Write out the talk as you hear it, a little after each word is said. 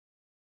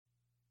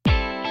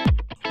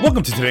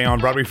Welcome to Today on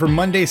Broadway for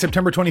Monday,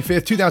 September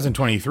 25th,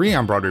 2023.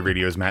 I'm Broadway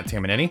Radio's Matt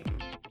Tamanini.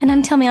 And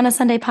I'm Tell Me on a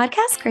Sunday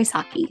podcast, Grace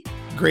Hockey.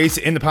 Grace,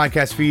 in the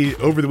podcast feed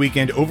over the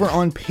weekend, over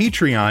on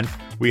Patreon,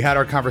 we had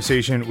our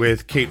conversation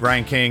with Kate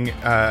Ryan-King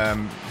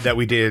that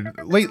we did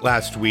late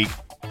last week.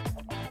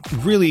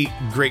 Really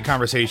great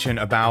conversation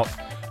about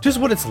just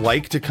what it's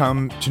like to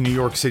come to New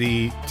York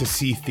City to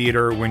see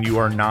theater when you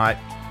are not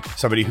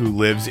somebody who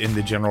lives in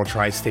the general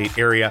tri-state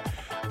area.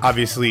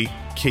 Obviously,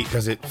 Kate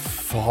does it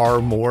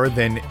far more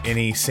than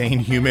any sane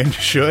human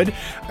should.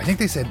 I think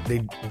they said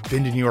they'd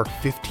been to New York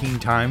 15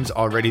 times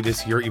already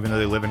this year, even though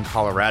they live in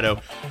Colorado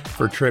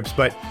for trips.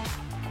 But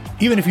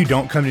even if you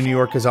don't come to New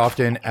York as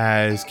often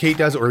as Kate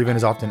does, or even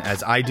as often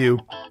as I do,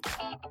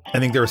 I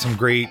think there were some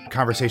great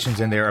conversations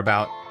in there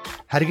about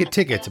how to get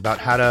tickets, about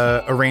how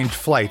to arrange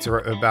flights, or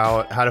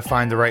about how to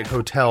find the right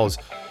hotels,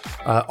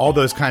 all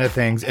those kind of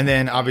things. And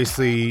then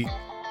obviously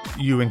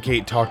you and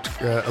Kate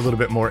talked a little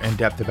bit more in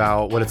depth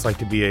about what it's like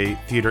to be a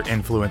theater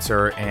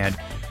influencer and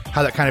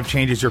how that kind of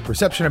changes your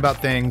perception about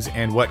things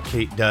and what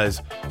Kate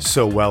does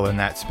so well in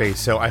that space.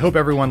 So I hope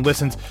everyone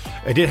listens.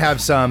 I did have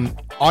some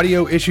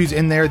audio issues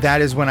in there.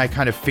 That is when I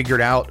kind of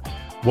figured out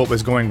what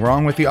was going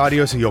wrong with the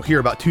audio. So you'll hear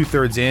about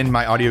 2/3 in,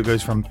 my audio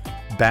goes from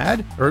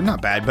bad, or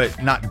not bad,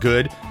 but not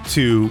good,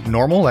 to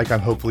normal, like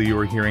hopefully you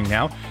are hearing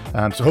now.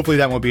 So hopefully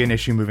that won't be an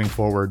issue moving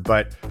forward,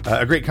 but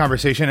a great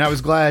conversation. And I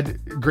was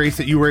glad, Grace,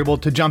 that you were able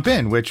to jump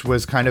in, which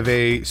was kind of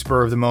a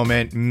spur of the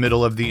moment,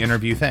 middle of the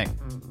interview thing.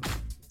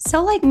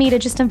 So like me to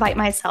just invite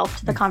myself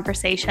to the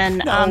conversation.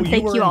 No,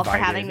 thank you all for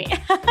having me.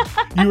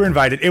 You were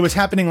invited. It was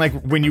happening like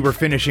when you were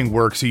finishing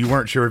work, so you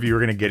weren't sure if you were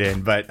going to get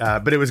in, but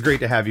it was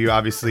great to have you.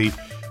 Obviously,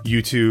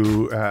 you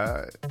two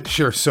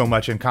share so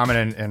much in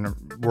common, and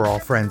we're all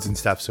friends and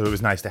stuff, so it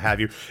was nice to have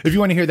you. If you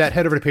want to hear that,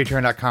 head over to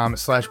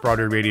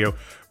patreon.com/Broadway Radio,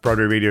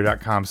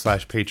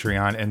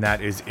 broadwayradio.com/Patreon, and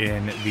that is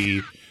in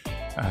the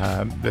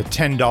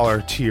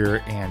 $10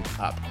 tier and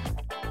up.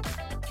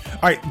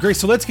 All right, Grace,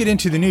 so let's get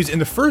into the news.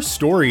 And the first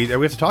story that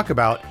we have to talk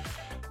about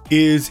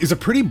is a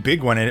pretty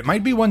big one, and it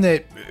might be one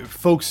that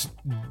folks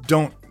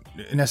don't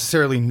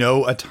necessarily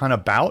know a ton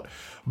about.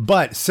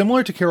 But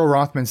similar to Carol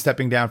Rothman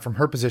stepping down from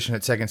her position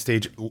at Second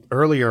Stage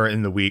earlier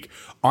in the week,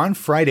 on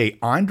Friday,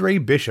 Andre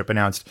Bishop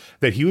announced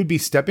that he would be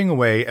stepping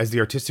away as the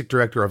artistic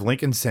director of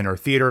Lincoln Center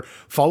Theater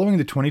following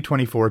the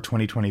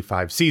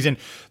 2024-2025 season.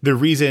 The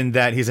reason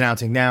that he's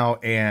announcing now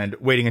and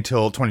waiting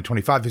until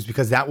 2025 is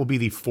because that will be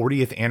the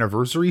 40th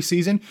anniversary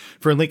season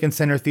for Lincoln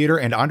Center Theater,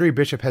 and Andre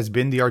Bishop has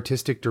been the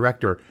artistic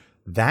director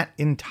that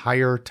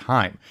entire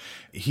time.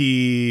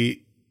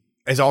 He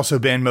has also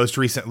been most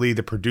recently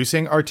the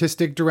producing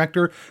artistic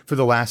director for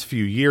the last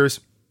few years.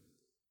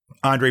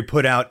 Andre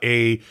put out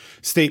a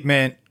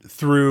statement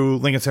through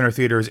Lincoln Center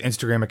Theater's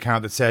Instagram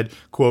account that said,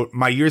 quote,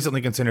 "My years at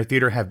Lincoln Center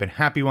Theater have been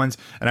happy ones,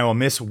 and I will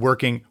miss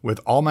working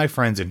with all my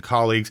friends and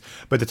colleagues,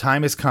 but the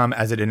time has come,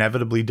 as it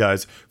inevitably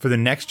does, for the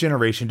next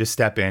generation to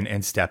step in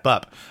and step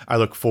up. I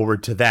look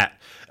forward to that.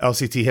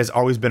 LCT has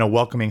always been a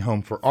welcoming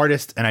home for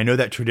artists, and I know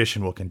that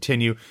tradition will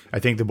continue. I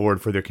thank the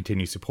board for their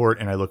continued support,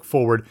 and I look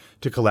forward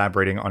to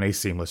collaborating on a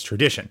seamless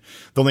tradition."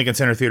 The Lincoln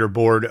Center Theater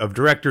Board of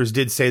Directors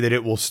did say that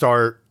it will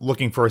start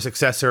looking for a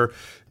successor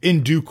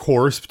in due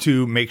course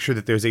to make sure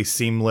that there's a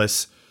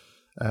seamless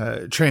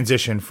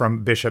transition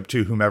from Bishop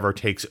to whomever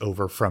takes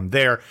over from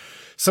there.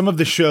 Some of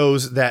the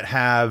shows that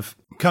have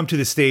come to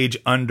the stage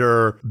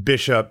under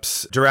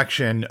Bishop's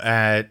direction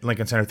at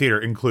Lincoln Center Theater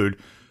include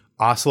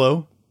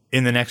Oslo,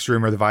 In the Next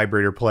Room or the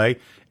Vibrator Play,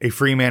 A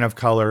Free Man of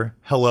Color,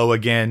 Hello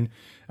Again,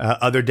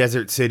 Other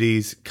Desert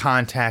Cities,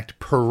 Contact,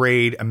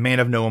 Parade, A Man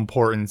of No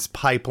Importance,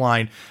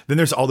 Pipeline. Then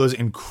there's all those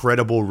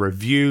incredible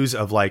reviews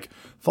of like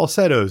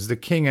Falsettos, The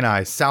King and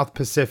I, South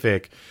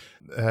Pacific,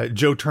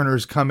 Joe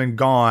Turner's Come and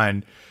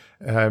Gone,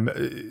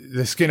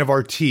 The Skin of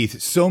Our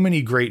Teeth. So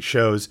many great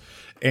shows.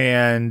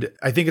 And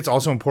I think it's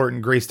also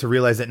important, Grace, to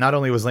realize that not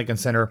only was Lincoln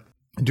Center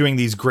doing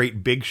these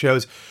great big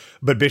shows,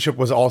 but Bishop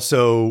was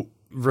also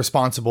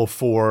responsible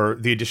for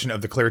the addition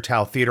of the Claire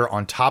Tao Theater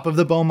on top of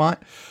the Beaumont.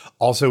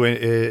 Also,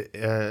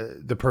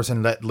 the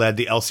person that led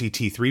the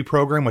LCT3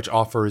 program, which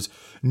offers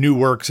new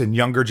works and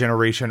younger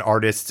generation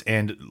artists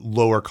and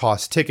lower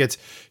cost tickets.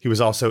 He was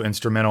also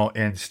instrumental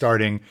in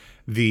starting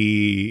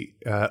the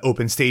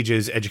Open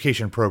Stages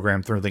education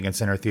program through Lincoln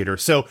Center Theater.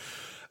 So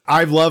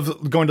I've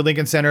loved going to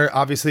Lincoln Center.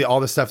 Obviously, all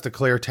the stuff to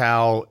Claire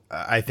Tao,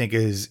 I think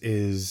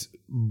is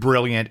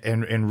brilliant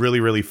and really,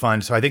 really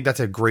fun. So I think that's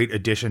a great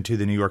addition to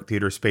the New York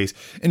theater space,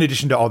 in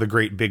addition to all the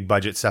great big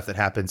budget stuff that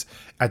happens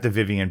at the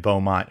Vivian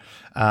Beaumont.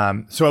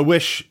 So I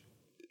wish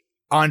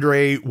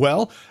Andre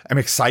well. I'm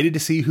excited to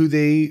see who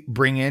they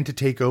bring in to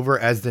take over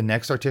as the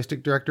next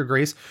artistic director,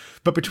 Grace.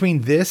 But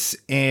between this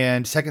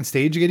and Second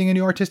Stage getting a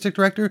new artistic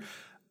director,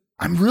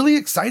 I'm really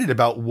excited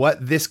about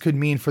what this could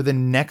mean for the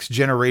next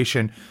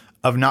generation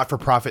of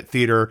not-for-profit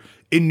theater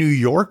in New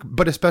York,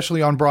 but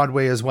especially on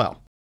Broadway as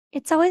well.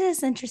 It's always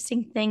this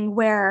interesting thing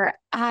where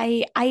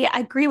I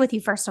agree with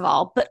you, first of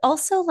all, but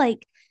also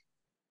like,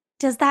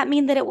 does that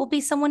mean that it will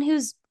be someone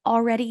who's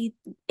already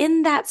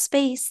in that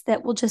space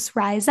that will just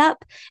rise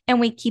up and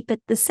we keep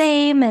it the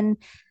same? And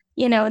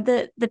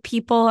the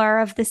people are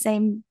of the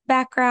same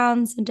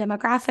backgrounds and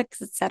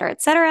demographics, et cetera,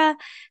 et cetera.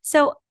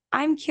 So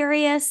I'm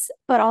curious,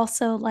 but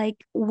also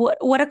like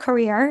what a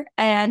career.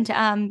 And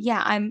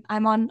yeah,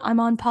 I'm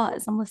on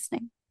pause. I'm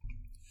listening.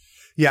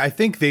 Yeah, I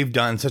think they've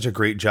done such a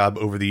great job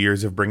over the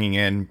years of bringing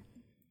in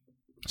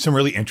some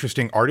really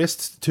interesting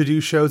artists to do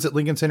shows at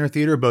Lincoln Center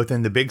Theater, both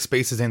in the big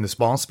spaces and the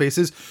small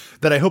spaces,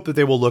 that I hope that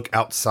they will look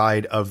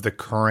outside of the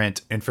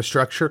current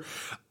infrastructure.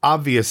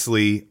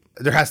 Obviously,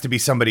 there has to be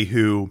somebody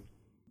who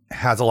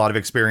has a lot of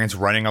experience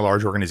running a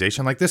large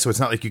organization like this. So it's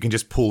not like you can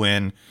just pull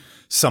in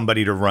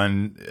somebody to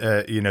run,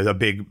 a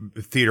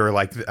big theater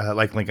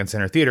like Lincoln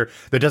Center Theater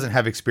that doesn't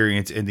have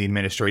experience in the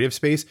administrative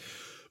space.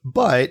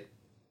 But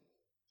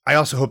I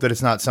also hope that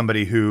it's not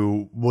somebody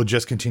who will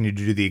just continue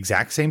to do the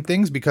exact same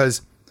things,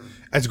 because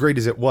as great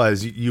as it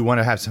was, you want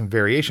to have some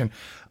variation.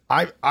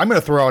 I'm going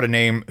to throw out a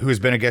name who has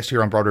been a guest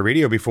here on Broadway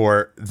Radio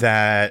before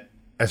that,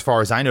 as far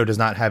as I know, does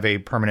not have a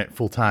permanent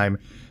full-time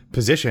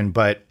position,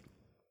 but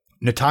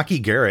Nataki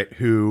Garrett,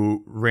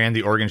 who ran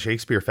the Oregon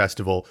Shakespeare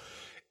Festival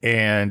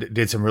and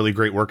did some really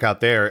great work out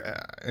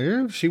there.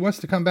 If she wants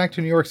to come back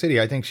to New York City,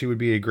 I think she would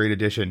be a great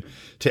addition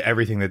to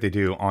everything that they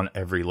do on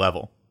every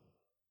level.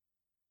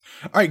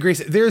 All right,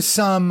 Grace, there's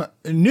some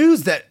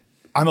news that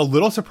I'm a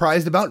little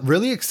surprised about,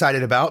 really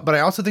excited about, but I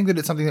also think that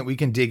it's something that we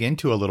can dig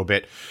into a little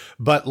bit.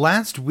 But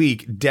last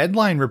week,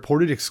 Deadline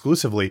reported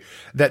exclusively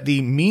that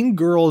the Mean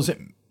Girls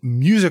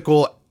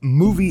musical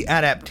movie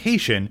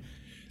adaptation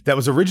that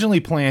was originally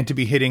planned to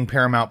be hitting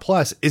Paramount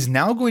Plus is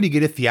now going to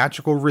get a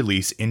theatrical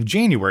release in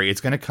January.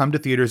 It's going to come to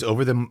theaters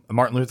over the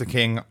Martin Luther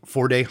King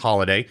 4-day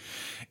holiday.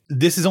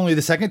 This is only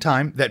the second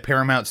time that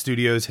Paramount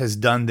Studios has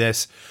done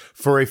this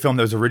for a film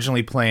that was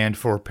originally planned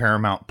for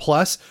Paramount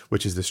Plus,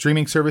 which is the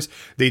streaming service.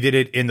 They did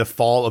it in the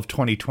fall of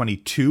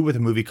 2022 with a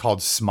movie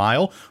called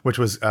Smile, which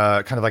was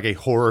kind of like a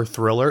horror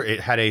thriller.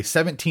 It had a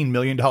 $17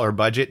 million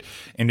budget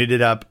and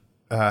ended up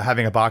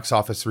having a box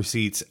office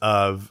receipts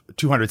of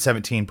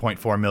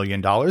 $217.4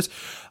 million.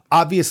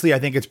 Obviously, I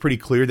think it's pretty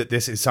clear that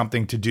this is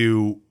something to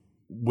do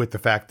with the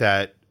fact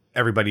that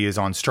everybody is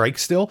on strike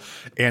still,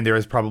 and there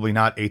is probably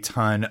not a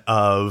ton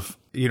of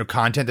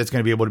content that's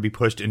going to be able to be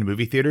pushed into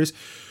movie theaters.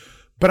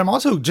 But I'm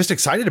also just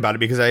excited about it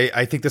because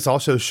I think this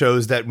also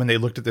shows that when they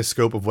looked at the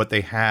scope of what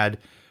they had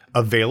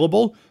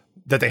available,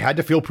 that they had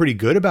to feel pretty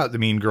good about the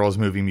Mean Girls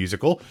movie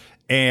musical.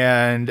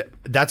 And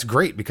that's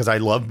great because I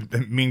love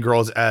Mean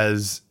Girls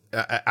as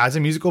a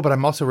musical, but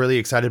I'm also really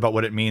excited about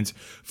what it means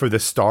for the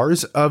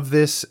stars of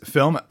this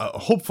film.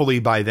 Hopefully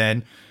by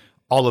then,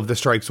 all of the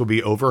strikes will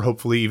be over.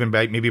 Hopefully, even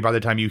maybe by the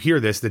time you hear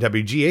this, the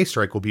WGA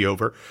strike will be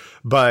over.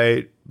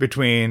 But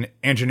between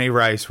Anjanae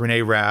Rice,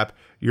 Renee Rapp,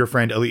 your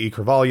friend Alii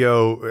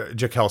Carvalho,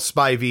 Jaquel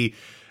Spivey,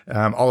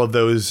 all of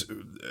those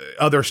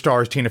other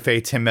stars, Tina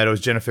Fey, Tim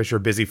Meadows, Jenna Fisher,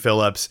 Busy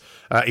Phillips,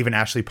 even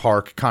Ashley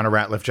Park, Connor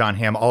Ratliff, John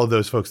Hamm, all of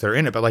those folks that are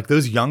in it. But like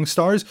those young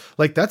stars,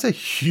 like that's a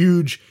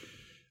huge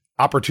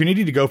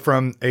opportunity to go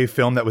from a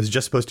film that was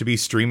just supposed to be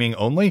streaming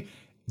only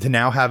to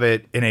now have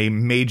it in a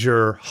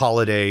major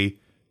holiday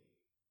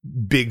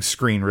big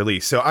screen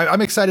release. So I'm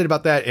excited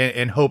about that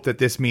and hope that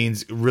this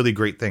means really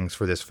great things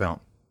for this film.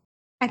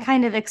 I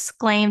kind of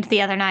exclaimed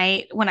the other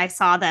night when I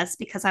saw this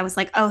because I was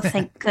like, oh,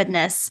 thank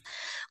goodness.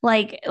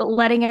 Like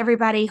letting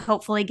everybody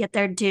hopefully get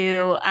their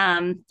due.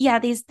 Yeah,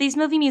 these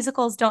movie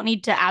musicals don't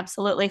need to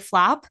absolutely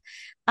flop,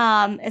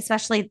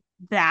 especially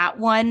that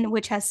one,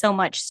 which has so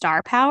much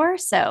star power.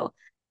 So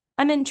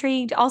I'm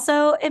intrigued.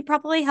 Also, it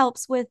probably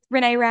helps with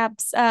Renee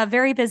Rapp's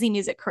very busy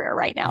music career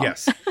right now.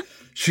 Yes.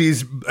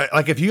 She's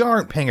like, if you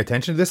aren't paying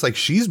attention to this, like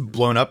she's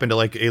blown up into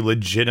like a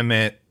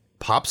legitimate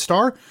pop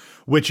star,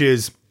 which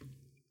is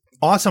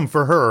awesome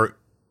for her.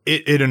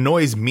 It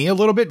annoys me a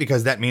little bit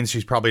because that means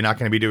she's probably not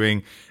going to be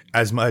doing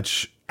as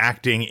much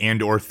acting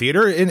and or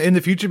theater in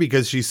the future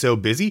because she's so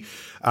busy.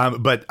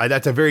 But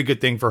that's a very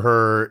good thing for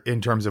her in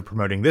terms of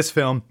promoting this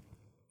film,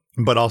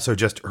 but also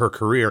just her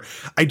career.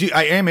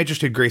 I am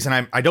interested, Grace,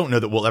 and I don't know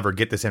that we'll ever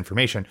get this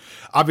information.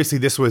 Obviously,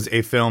 this was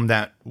a film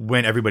that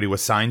when everybody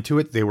was signed to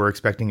it, they were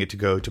expecting it to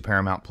go to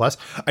Paramount Plus.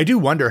 I do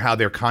wonder how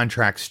their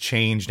contracts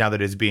changed now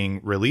that it's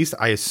being released.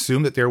 I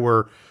assume that there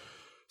were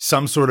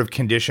some sort of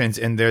conditions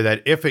in there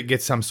that if it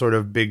gets some sort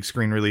of big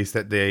screen release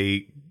that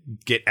they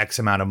get X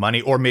amount of money,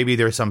 or maybe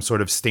there's some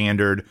sort of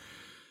standard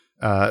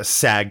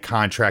SAG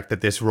contract that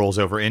this rolls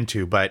over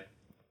into. But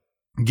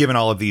given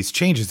all of these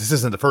changes, this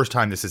isn't the first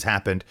time this has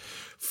happened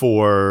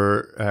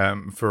for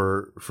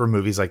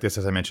movies like this,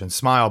 as I mentioned,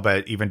 Smile,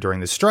 but even during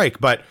the strike.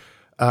 But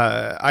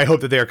I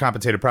hope that they are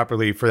compensated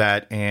properly for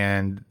that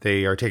and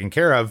they are taken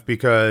care of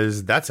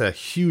because that's a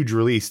huge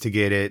release to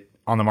get it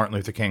on the Martin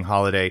Luther King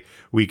holiday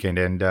weekend.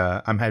 And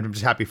I'm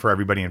just happy for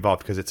everybody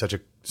involved because it's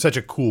such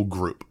a cool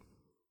group.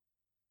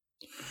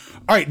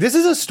 All right, this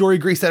is a story,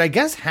 Grace, that I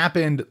guess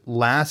happened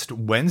last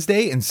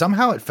Wednesday, and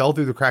somehow it fell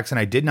through the cracks and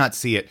I did not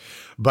see it.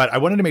 But I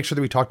wanted to make sure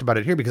that we talked about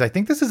it here because I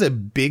think this is a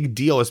big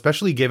deal,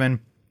 especially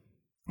given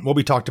what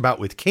we talked about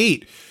with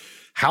Kate,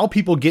 how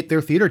people get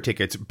their theater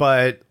tickets.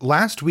 But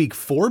last week,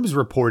 Forbes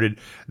reported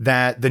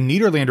that the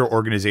Nederlander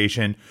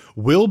organization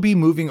will be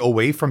moving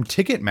away from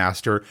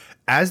Ticketmaster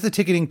as the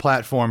ticketing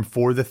platform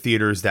for the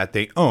theaters that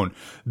they own.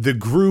 The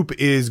group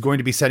is going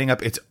to be setting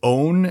up its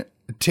own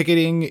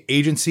ticketing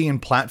agency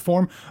and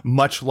platform,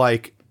 much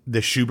like the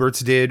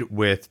Schuberts did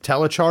with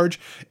Telecharge.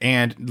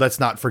 And let's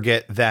not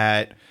forget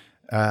that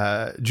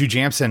Drew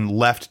Jamson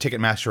left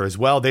Ticketmaster as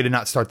well. They did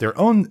not start their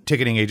own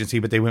ticketing agency,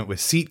 but they went with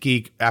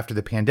SeatGeek after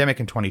the pandemic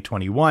in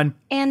 2021.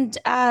 And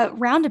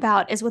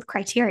Roundabout is with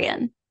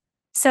Criterion.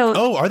 So,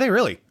 oh, are they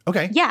really?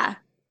 Okay. Yeah.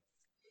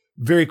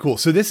 Very cool.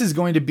 So this is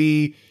going to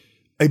be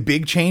a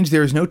big change.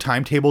 There is no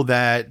timetable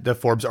that the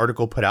Forbes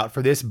article put out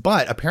for this,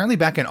 but apparently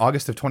back in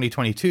August of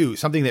 2022,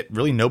 something that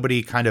really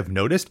nobody kind of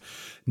noticed,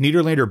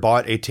 Nederlander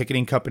bought a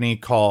ticketing company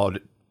called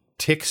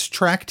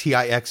Tixtrack,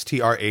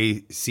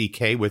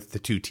 Tixtrack, with the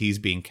two T's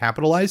being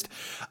capitalized.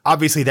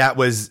 Obviously, that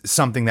was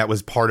something that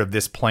was part of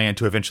this plan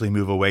to eventually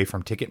move away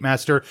from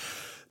Ticketmaster.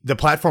 The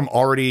platform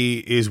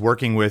already is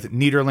working with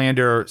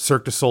Nederlander,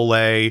 Cirque du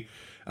Soleil,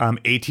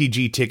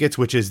 ATG Tickets,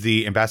 which is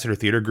the Ambassador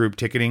Theatre Group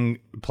ticketing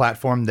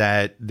platform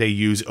that they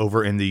use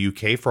over in the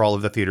UK for all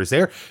of the theaters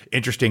there.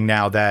 Interesting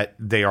now that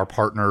they are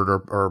partnered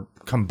or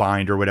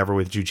combined or whatever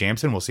with Drew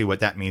Jamson. We'll see what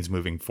that means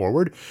moving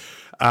forward.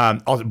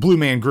 Also Blue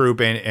Man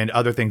Group and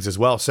other things as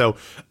well. So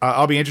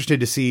I'll be interested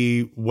to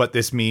see what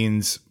this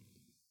means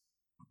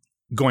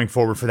going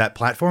forward for that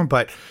platform.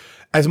 But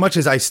as much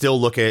as I still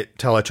look at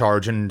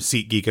Telecharge and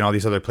SeatGeek and all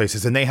these other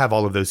places, and they have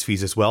all of those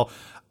fees as well,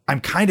 I'm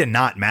kind of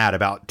not mad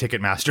about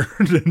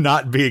Ticketmaster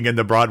not being in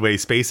the Broadway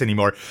space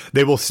anymore.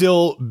 They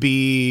still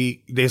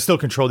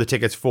control the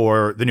tickets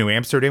for the New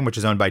Amsterdam, which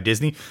is owned by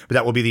Disney, but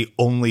that will be the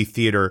only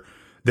theater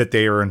that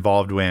they are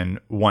involved in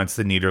once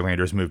the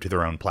Nederlanders move to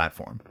their own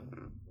platform.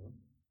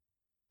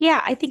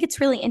 Yeah, I think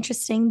it's really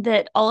interesting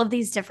that all of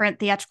these different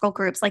theatrical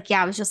groups,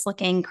 I was just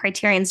looking,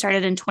 Criterion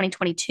started in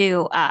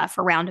 2022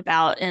 for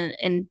Roundabout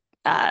and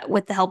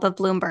with the help of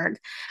Bloomberg.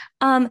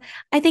 I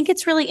think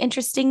it's really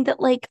interesting that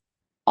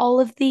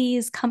all of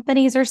these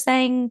companies are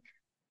saying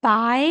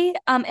bye,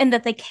 and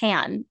that they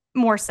can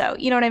more so.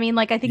 You know what I mean?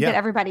 I think that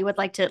everybody would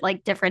like to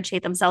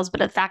differentiate themselves,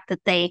 but the fact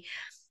that they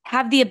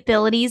have the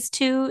abilities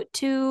to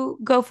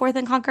go forth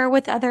and conquer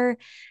with other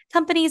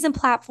companies and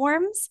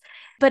platforms.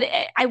 But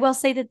I will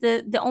say that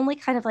the only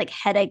kind of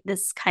headache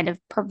this kind of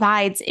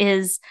provides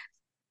is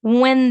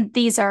when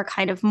these are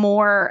kind of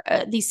more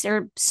these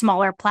are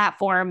smaller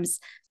platforms,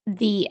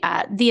 the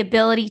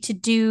ability to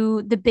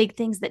do the big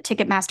things that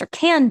Ticketmaster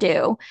can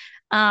do,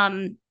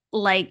 those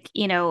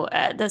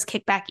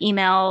kickback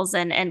emails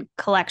and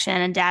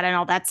collection and data and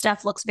all that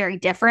stuff looks very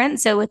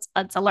different. So it's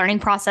a learning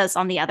process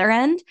on the other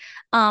end.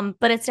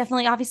 But it's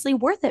definitely obviously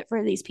worth it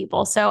for these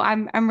people. So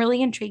I'm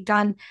really intrigued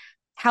on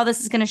how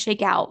this is going to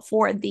shake out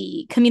for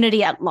the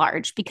community at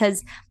large,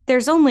 because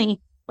there's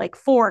only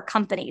 4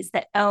 companies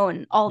that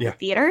own all the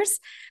theaters.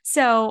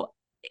 So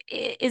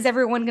is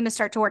everyone going to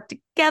start to work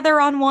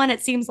together on one? It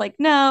seems like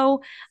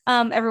no.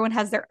 Everyone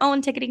has their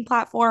own ticketing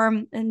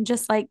platform, and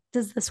just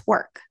does this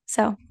work?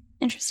 So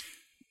interesting.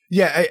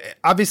 Yeah,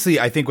 obviously,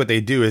 I think what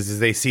they do is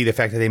they see the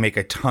fact that they make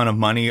a ton of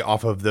money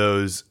off of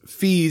those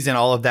fees and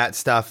all of that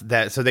stuff.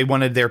 So they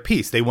wanted their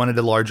piece. They wanted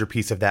a larger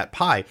piece of that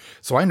pie.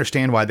 So I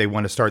understand why they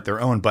want to start their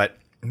own. But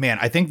man,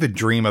 I think the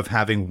dream of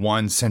having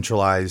one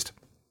centralized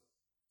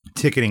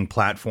ticketing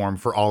platform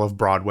for all of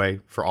Broadway,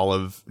 for all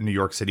of New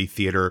York City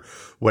theater,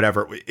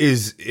 whatever,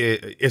 is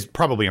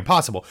probably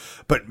impossible.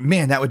 But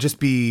man, that would just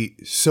be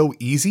so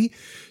easy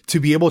to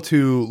be able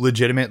to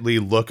legitimately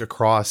look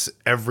across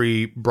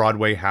every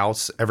Broadway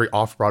house, every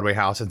off-Broadway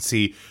house, and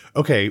see,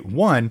 okay,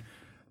 one,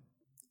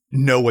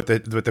 know what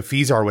the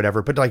fees are or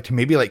whatever, but to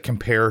maybe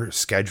compare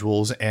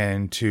schedules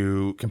and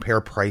to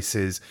compare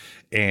prices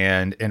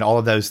and all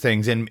of those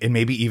things, and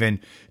maybe even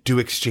do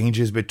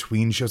exchanges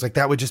between shows.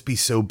 That would just be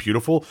so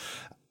beautiful.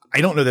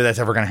 I don't know that that's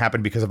ever going to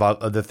happen because of all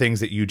of the things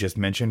that you just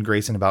mentioned,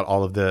 Grayson, about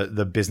all of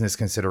the business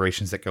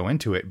considerations that go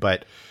into it,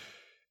 but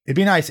it'd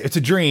be nice. It's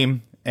a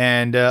dream,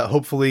 and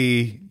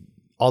hopefully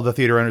all the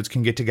theater owners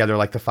can get together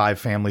like the 5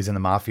 families in the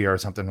mafia or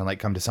something and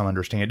come to some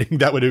understanding.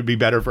 That would be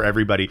better for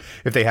everybody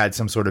if they had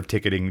some sort of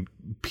ticketing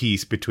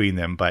piece between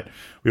them, but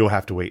we will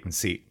have to wait and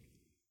see.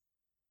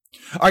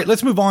 All right,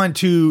 let's move on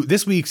to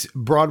this week's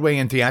Broadway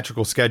and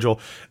theatrical schedule.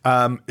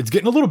 It's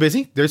getting a little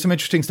busy. There's some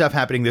interesting stuff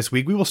happening this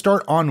week. We will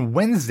start on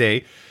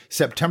Wednesday,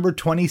 September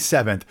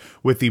 27th,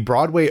 with the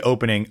Broadway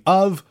opening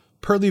of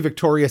Purlie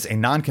Victorious, a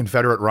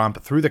non-Confederate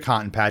romp through the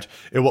Cotton Patch.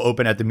 It will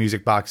open at the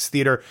Music Box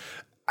Theater.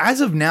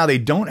 As of now, they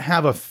don't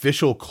have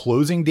official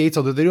closing dates,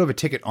 although they do have a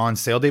ticket on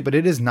sale date, but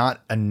it is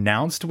not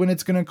announced when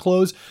it's going to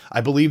close.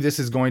 I believe this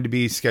is going to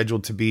be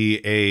scheduled to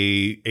be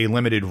a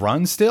limited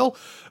run still,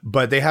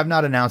 but they have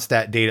not announced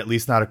that date, at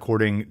least not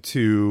according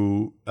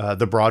to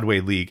the Broadway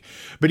League.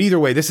 But either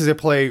way, this is a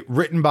play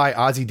written by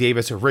Ossie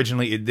Davis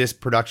originally. This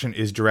production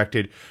is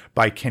directed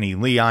by Kenny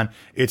Leon.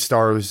 It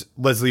stars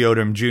Leslie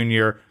Odom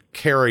Jr.,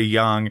 Kara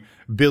Young,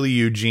 Billy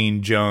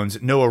Eugene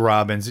Jones, Noah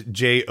Robbins,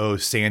 J.O.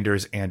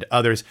 Sanders, and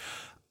others.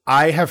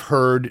 I have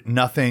heard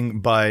nothing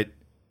but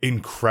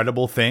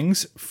incredible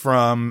things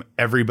from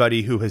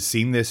everybody who has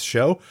seen this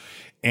show.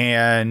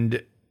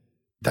 And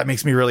that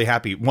makes me really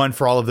happy. One,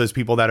 for all of those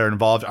people that are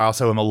involved. I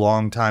also am a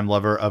longtime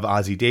lover of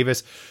Ozzie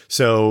Davis.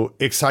 So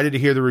excited to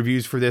hear the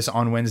reviews for this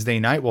on Wednesday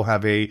night. We'll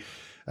have a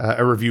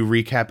review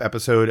recap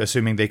episode,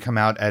 assuming they come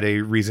out at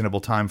a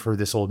reasonable time for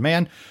this old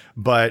man.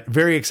 But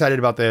very excited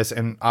about this.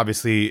 And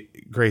obviously,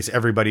 Grace,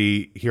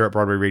 everybody here at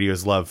Broadway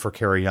Radio's love for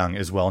Carrie Young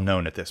is well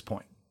known at this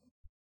point.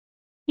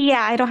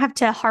 Yeah, I don't have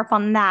to harp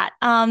on that.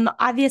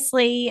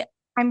 Obviously,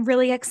 I'm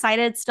really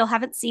excited. Still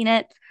haven't seen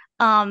it.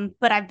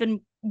 But I've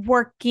been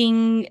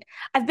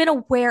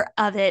aware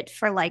of it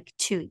for like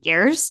 2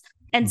 years.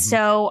 And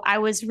so I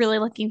was really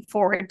looking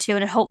forward to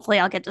it, and hopefully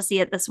I'll get to see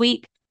it this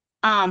week.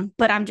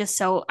 But I'm just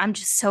so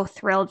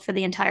thrilled for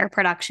the entire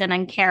production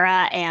and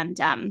Kara.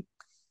 And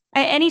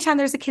anytime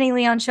there's a Kenny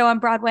Leon show on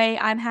Broadway,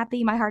 I'm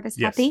happy. My heart is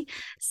happy.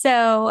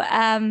 So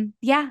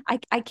yeah,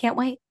 I can't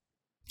wait.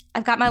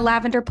 I've got my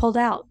lavender pulled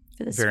out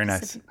for this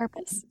specific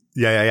purpose.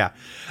 Yeah.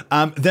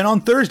 Then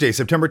on Thursday,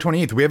 September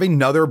 28th, we have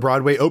another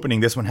Broadway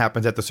opening. This one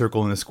happens at the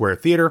Circle in the Square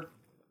Theater.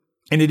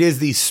 And it is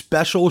the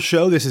special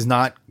show. This is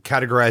not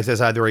categorized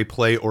as either a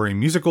play or a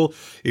musical.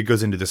 It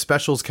goes into the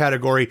specials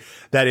category.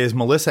 That is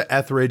Melissa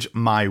Etheridge,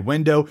 My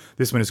Window.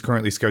 This one is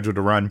currently scheduled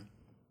to run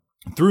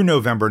through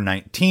November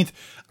 19th.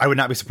 I would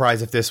not be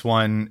surprised if this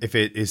one, if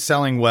it is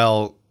selling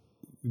well,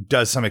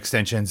 does some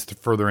extensions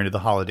further into the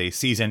holiday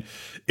season.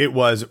 It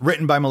was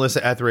written by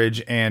Melissa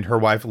Etheridge and her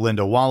wife,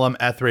 Linda Wallem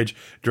Etheridge,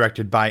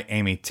 directed by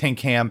Amy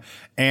Tinkham.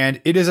 And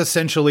it is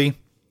essentially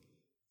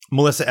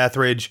Melissa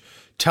Etheridge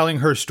telling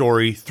her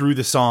story through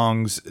the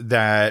songs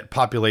that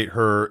populate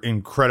her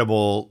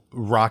incredible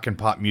rock and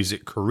pop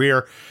music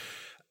career.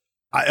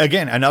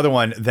 Again, another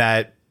one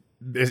that,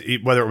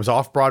 whether it was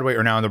off Broadway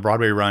or now in the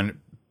Broadway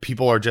run,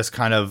 people are just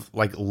kind of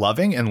like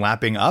loving and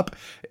lapping up.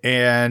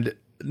 And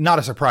not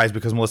a surprise,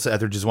 because Melissa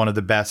Etheridge is one of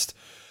the best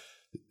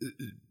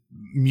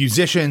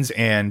musicians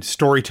and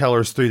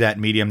storytellers through that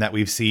medium that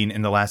we've seen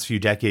in the last few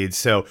decades.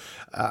 So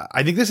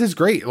I think this is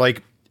great.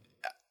 Like,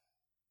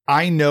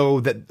 I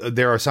know that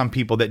there are some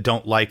people that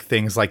don't like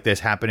things like this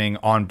happening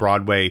on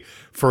Broadway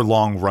for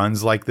long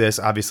runs like this.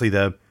 Obviously,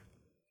 the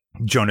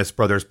Jonas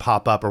Brothers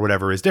pop up or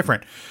whatever is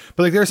different.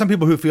 But like, there are some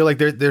people who feel like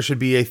there should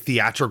be a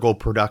theatrical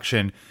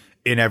production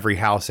in every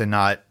house and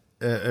not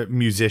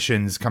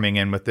musicians coming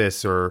in with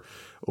this or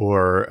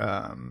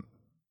Bruce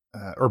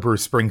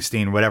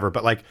Springsteen, whatever.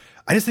 But like,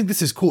 I just think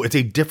this is cool. It's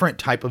a different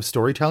type of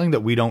storytelling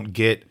that we don't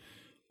get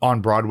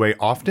on Broadway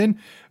often,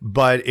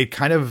 but it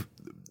kind of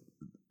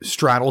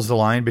straddles the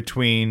line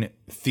between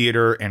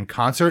theater and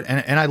concert.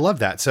 And I love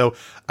that. So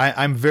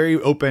I'm very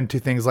open to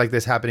things like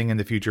this happening in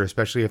the future,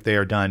 especially if they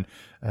are done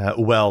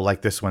well,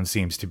 like this one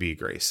seems to be,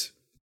 Grace.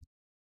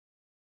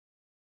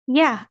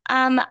 Yeah.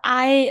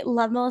 I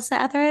love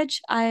Melissa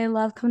Etheridge. I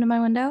love Come to My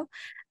Window.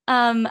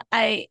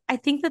 I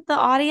think that the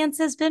audience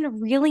has been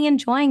really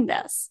enjoying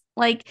this.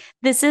 Like,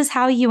 this is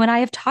how you and I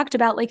have talked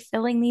about, like,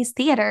 filling these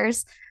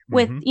theaters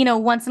with,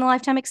 once in a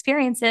lifetime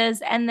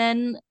experiences, and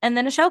then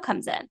a show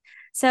comes in.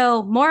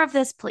 So more of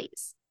this,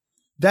 please.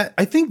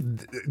 I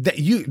think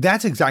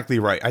that's exactly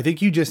right. I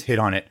think you just hit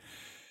on it.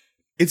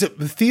 It's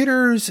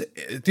theaters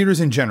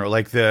in general,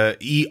 like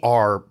the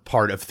ER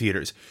part of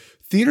theaters.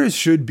 Theaters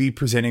should be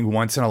presenting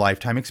once in a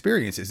lifetime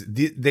experiences.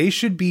 They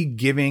should be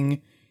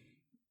giving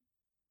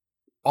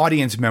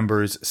audience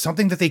members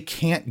something that they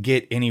can't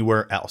get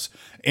anywhere else.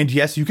 And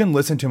yes, you can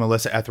listen to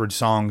Melissa Etheridge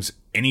songs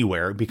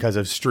anywhere because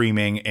of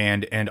streaming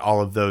and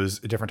all of those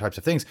different types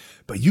of things,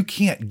 but you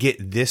can't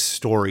get this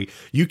story.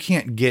 You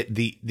can't get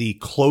the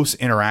close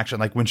interaction.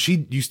 Like when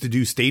she used to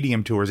do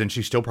stadium tours, and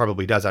she still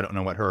probably does. I don't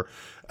know what her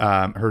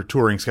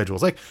touring schedule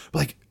is like, but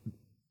like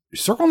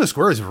Circle in the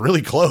Square is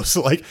really close.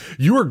 Like,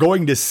 you are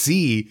going to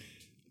see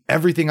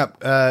everything up,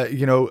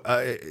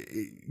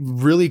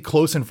 really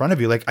close in front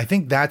of you. Like, I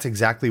think that's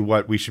exactly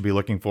what we should be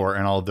looking for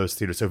in all of those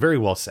theaters. So very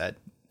well said.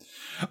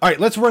 All right,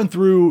 let's run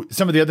through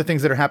some of the other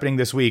things that are happening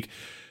this week.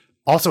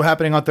 Also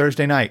happening on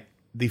Thursday night,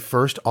 the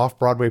first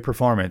off-Broadway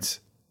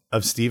performance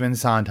of Stephen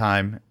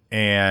Sondheim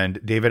and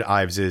David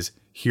Ives's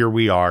Here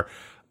We Are.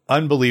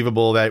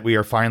 Unbelievable that we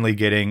are finally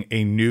getting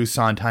a new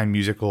Sondheim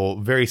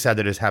musical. Very sad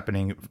that it's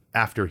happening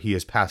after he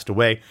has passed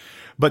away.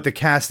 But the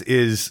cast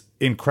is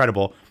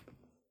incredible.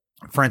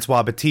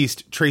 Francois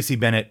Batiste, Tracy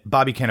Bennett,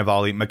 Bobby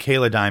Cannavale,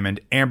 Michaela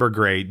Diamond, Amber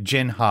Gray,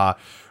 Jin Ha,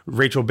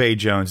 Rachel Bay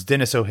Jones,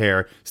 Dennis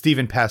O'Hare,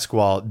 Stephen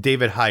Pasquale,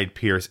 David Hyde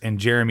Pierce, and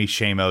Jeremy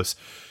Shamos.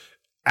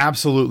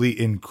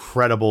 Absolutely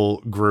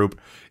incredible group.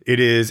 It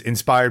is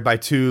inspired by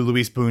two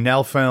Luis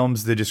Buñuel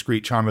films, The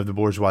Discreet Charm of the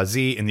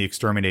Bourgeoisie and The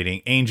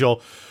Exterminating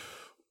Angel.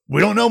 We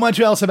don't know much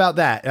else about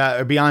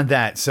that, beyond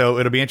that. So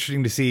it'll be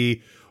interesting to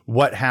see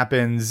what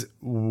happens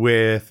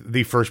with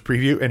the first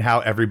preview and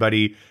how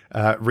everybody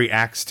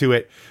reacts to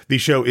it. The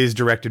show is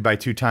directed by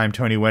two-time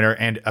Tony winner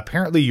and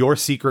apparently your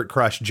secret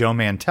crush, Joe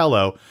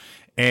Mantello.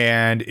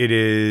 And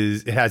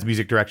it has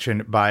music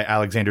direction by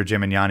Alexander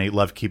Gimignani.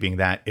 Love keeping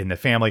that in the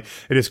family.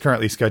 It is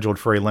currently scheduled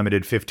for a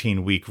limited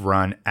 15-week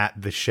run at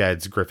the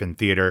Sheds Griffin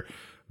Theater.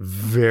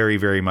 very,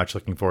 very much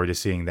looking forward to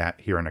seeing that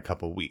here in a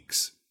couple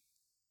weeks.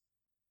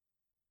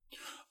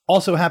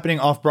 Also happening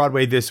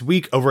off-Broadway this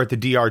week over at the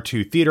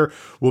DR2 Theater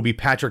will be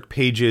Patrick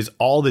Page's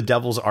All the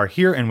Devils Are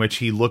Here, in which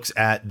he looks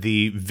at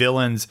the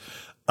villains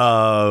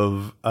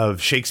of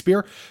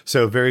Shakespeare.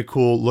 So very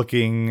cool.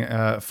 Looking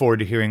forward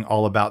to hearing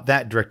all about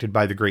that, directed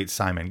by the great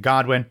Simon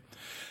Godwin.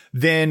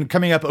 Then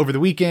coming up over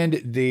the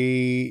weekend,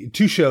 the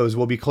 2 shows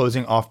will be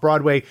closing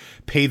off-Broadway.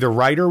 Pay the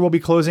Writer will be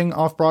closing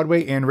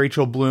off-Broadway, and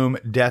Rachel Bloom,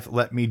 Death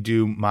Let Me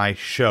Do My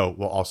Show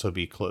will also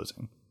be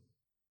closing.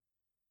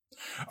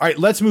 All right,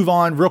 let's move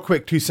on real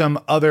quick to some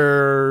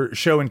other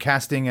show and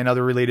casting and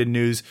other related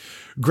news.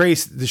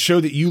 Grace, the show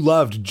that you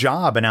loved,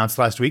 Job, announced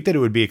last week that it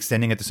would be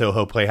extending at the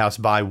Soho Playhouse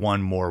by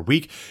 1 more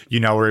week.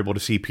 You now are able to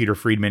see Peter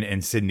Friedman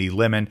and Sidney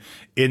Lemon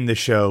in the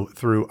show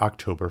through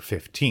October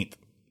 15th.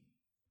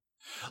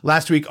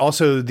 Last week,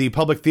 also, the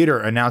Public Theater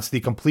announced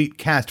the complete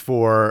cast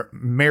for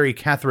Mary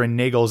Catherine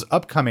Nagel's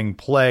upcoming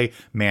play,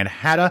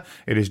 Manhattan.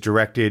 It is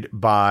directed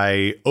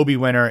by Obie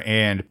winner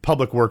and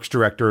Public Works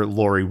director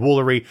Laurie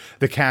Woolery.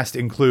 The cast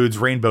includes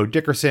Rainbow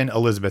Dickerson,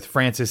 Elizabeth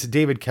Francis,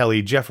 David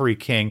Kelly, Jeffrey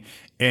King,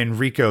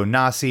 Enrico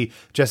Nasi,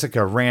 Jessica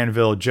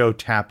Ranville, Joe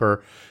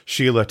Tapper,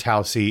 Sheila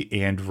Tousey,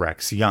 and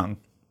Rex Young.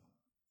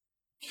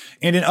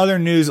 And in other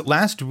news,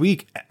 last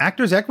week,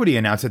 Actors Equity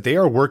announced that they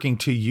are working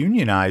to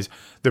unionize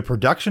the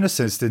production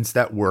assistants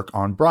that work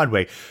on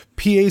Broadway.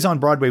 PAs on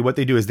Broadway, what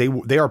they do is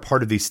they are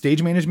part of the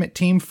stage management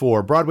team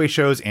for Broadway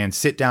shows and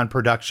sit-down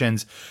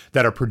productions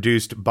that are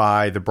produced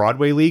by the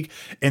Broadway League.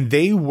 And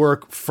they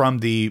work from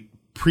the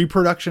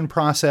pre-production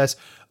process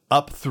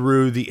up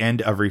through the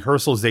end of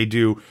rehearsals. They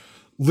do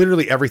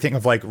literally everything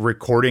of like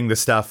recording the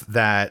stuff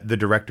that the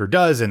director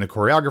does and the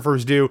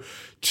choreographers do,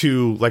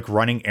 to like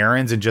running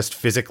errands and just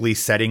physically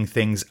setting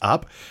things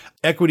up.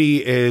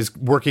 Equity is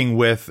working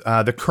with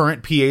the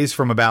current PAs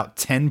from about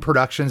 10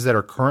 productions that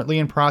are currently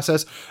in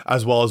process,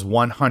 as well as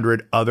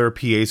 100 other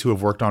PAs who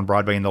have worked on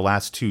Broadway in the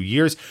last 2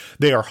 years.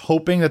 They are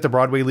hoping that the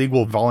Broadway League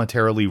will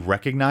voluntarily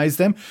recognize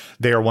them.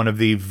 They are one of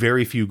the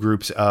very few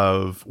groups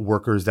of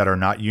workers that are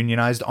not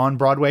unionized on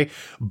Broadway.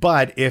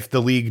 But if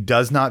the league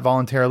does not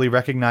voluntarily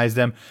recognize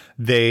them,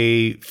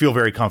 they feel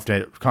very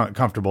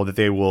comfortable that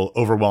they will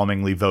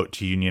overwhelmingly vote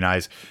to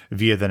unionize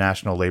via the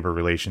National Labor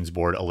Relations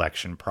Board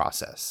election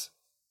process.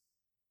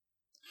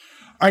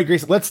 All right,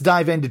 Grace, let's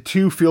dive into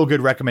 2 feel-good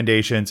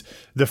recommendations.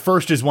 The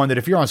first is one that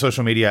if you're on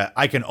social media,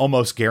 I can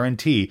almost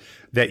guarantee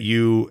that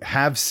you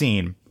have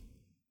seen,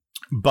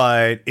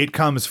 but it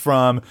comes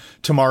from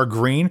Tamar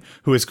Green,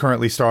 who is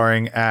currently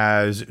starring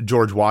as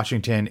George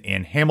Washington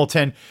in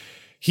Hamilton.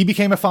 He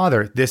became a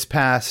father this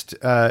past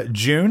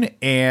June,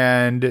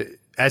 and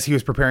as he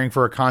was preparing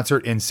for a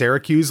concert in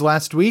Syracuse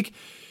last week,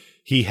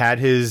 he had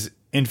his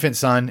infant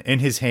son in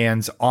his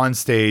hands on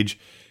stage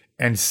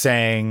and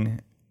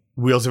sang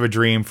Wheels of a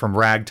Dream from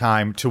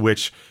Ragtime, to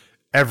which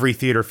every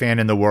theater fan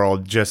in the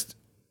world just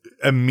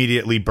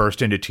immediately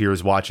burst into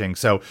tears watching.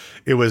 So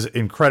it was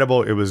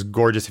incredible. It was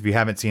gorgeous. If you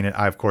haven't seen it,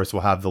 I, of course,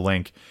 will have the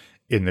link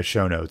in the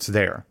show notes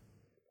there.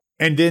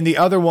 And then the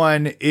other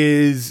one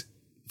is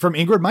from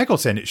Ingrid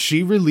Michaelson.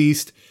 She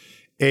released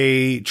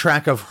a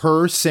track of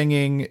her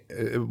singing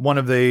one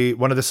of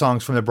the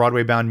songs from the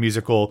Broadway-bound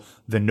musical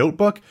The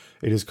Notebook.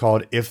 It is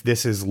called If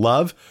This Is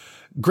Love.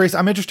 Grace,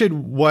 I'm interested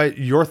what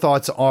your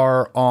thoughts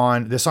are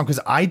on this song, because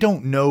I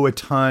don't know a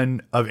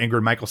ton of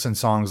Ingrid Michaelson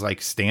songs like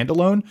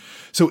standalone.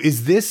 So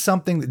is this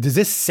something, does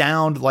this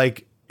sound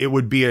like it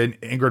would be an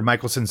Ingrid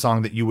Michaelson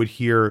song that you would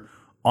hear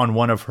on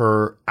one of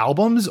her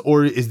albums?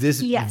 Or is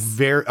this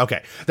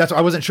okay. That's, I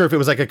wasn't sure if it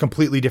was like a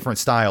completely different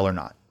style or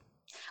not.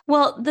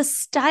 Well, the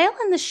style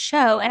in the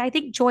show, and I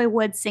think Joy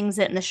Wood sings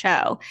it in the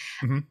show,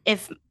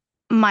 if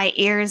my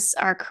ears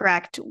are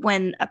correct,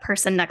 when a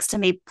person next to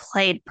me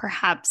played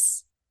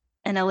perhaps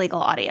an illegal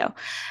audio,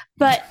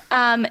 but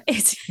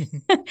it's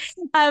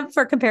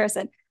for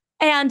comparison.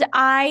 And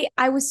I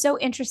was so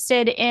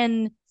interested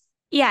in,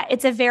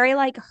 it's a very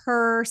like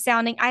her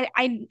sounding.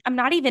 I'm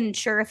not even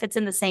sure if it's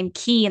in the same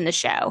key in the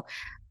show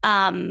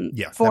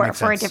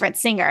for a different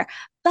singer,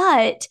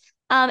 but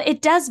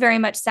it does very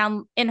much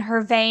sound in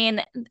her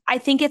vein. I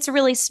think it's a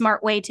really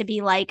smart way to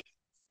be like,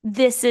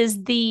 this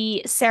is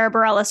the Sarah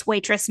Bareilles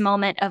waitress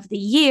moment of the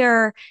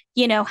year,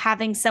 you know,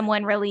 having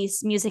someone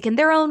release music in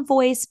their own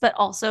voice, but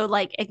also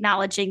like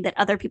acknowledging that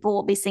other people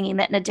will be singing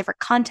that in a different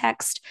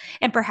context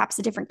and perhaps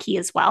a different key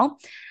as well.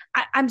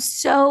 I'm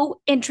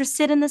so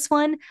interested in this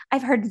one.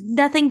 I've heard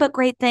nothing but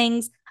great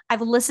things. I've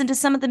listened to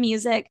some of the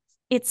music.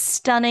 It's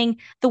stunning.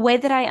 The way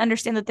that I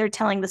understand that they're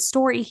telling the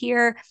story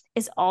here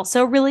is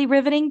also really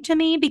riveting to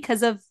me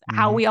because of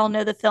how we all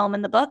know the film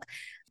and the book.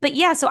 But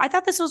yeah, so I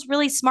thought this was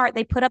really smart.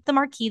 They put up the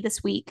marquee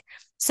this week.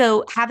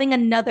 So having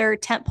another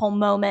tentpole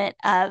moment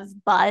of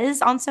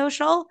buzz on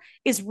social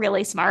is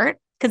really smart,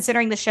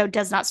 considering the show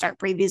does not start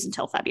previews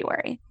until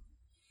February.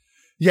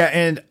 Yeah,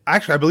 and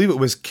actually, I believe it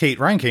was Kate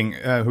Reinking,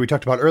 who we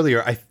talked about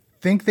earlier. I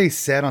think they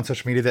said on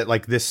social media that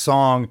like this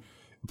song,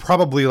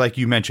 probably like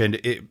you mentioned,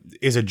 it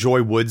is a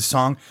Joy Woods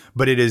song,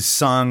 but it is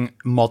sung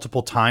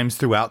multiple times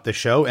throughout the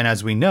show. And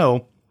as we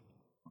know,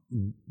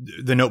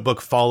 the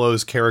Notebook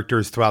follows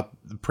characters throughout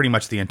pretty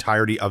much the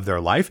entirety of their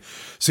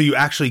life. So you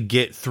actually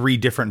get 3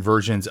 different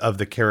versions of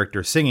the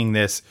character singing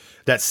this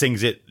that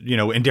sings it, you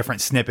know, in different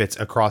snippets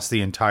across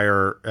the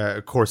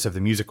entire course of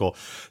the musical.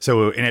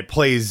 So, and it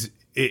plays,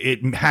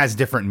 it has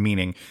different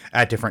meaning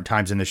at different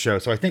times in the show.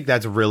 So I think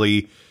that's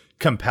really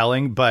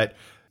compelling, but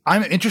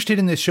I'm interested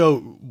in this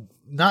show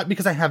not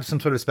because I have some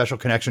sort of special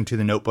connection to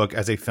the Notebook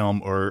as a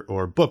film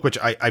or book, which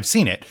I've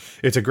seen it.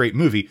 It's a great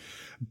movie.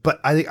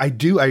 But I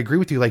agree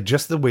with you. Like,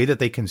 just the way that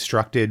they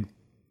constructed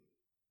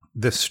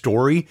the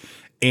story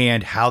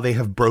and how they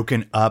have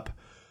broken up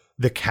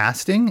the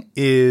casting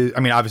is, I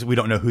mean, obviously we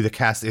don't know who the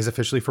cast is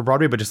officially for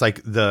Broadway, but just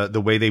like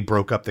the way they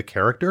broke up the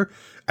character,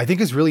 I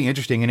think is really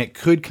interesting. And it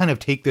could kind of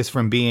take this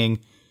from being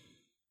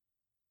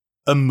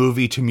a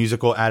movie to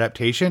musical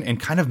adaptation and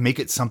kind of make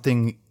it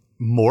something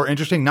more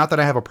interesting. Not that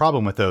I have a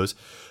problem with those,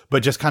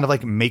 but just kind of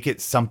like make it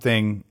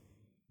something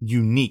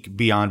unique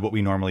beyond what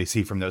we normally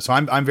see from those. So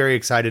I'm very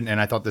excited,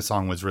 and I thought this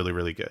song was really,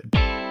 really good.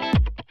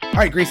 All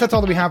right, Grace, that's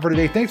all that we have for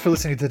today. Thanks for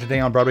listening to Today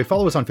on Broadway.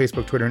 Follow us on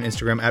Facebook, Twitter, and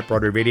Instagram at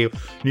Broadway Radio.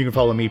 And you can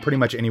follow me pretty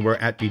much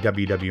anywhere at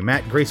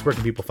BWWMatt. Grace, where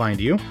can people find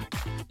you?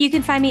 You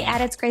can find me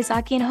at It's Grace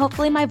Aki, and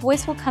hopefully my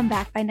voice will come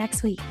back by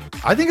next week.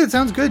 I think it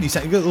sounds good. You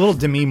got a little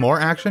Demi Moore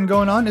action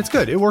going on. It's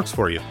good. It works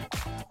for you.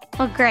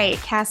 Well, great.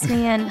 Cast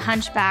me in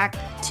Hunchback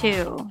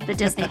 2, the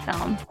Disney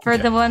film. For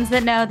the ones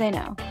that know, they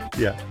know.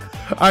 Yeah.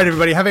 All right,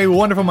 everybody. Have a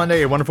wonderful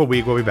Monday, a wonderful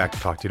week. We'll be back to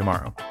talk to you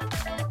tomorrow.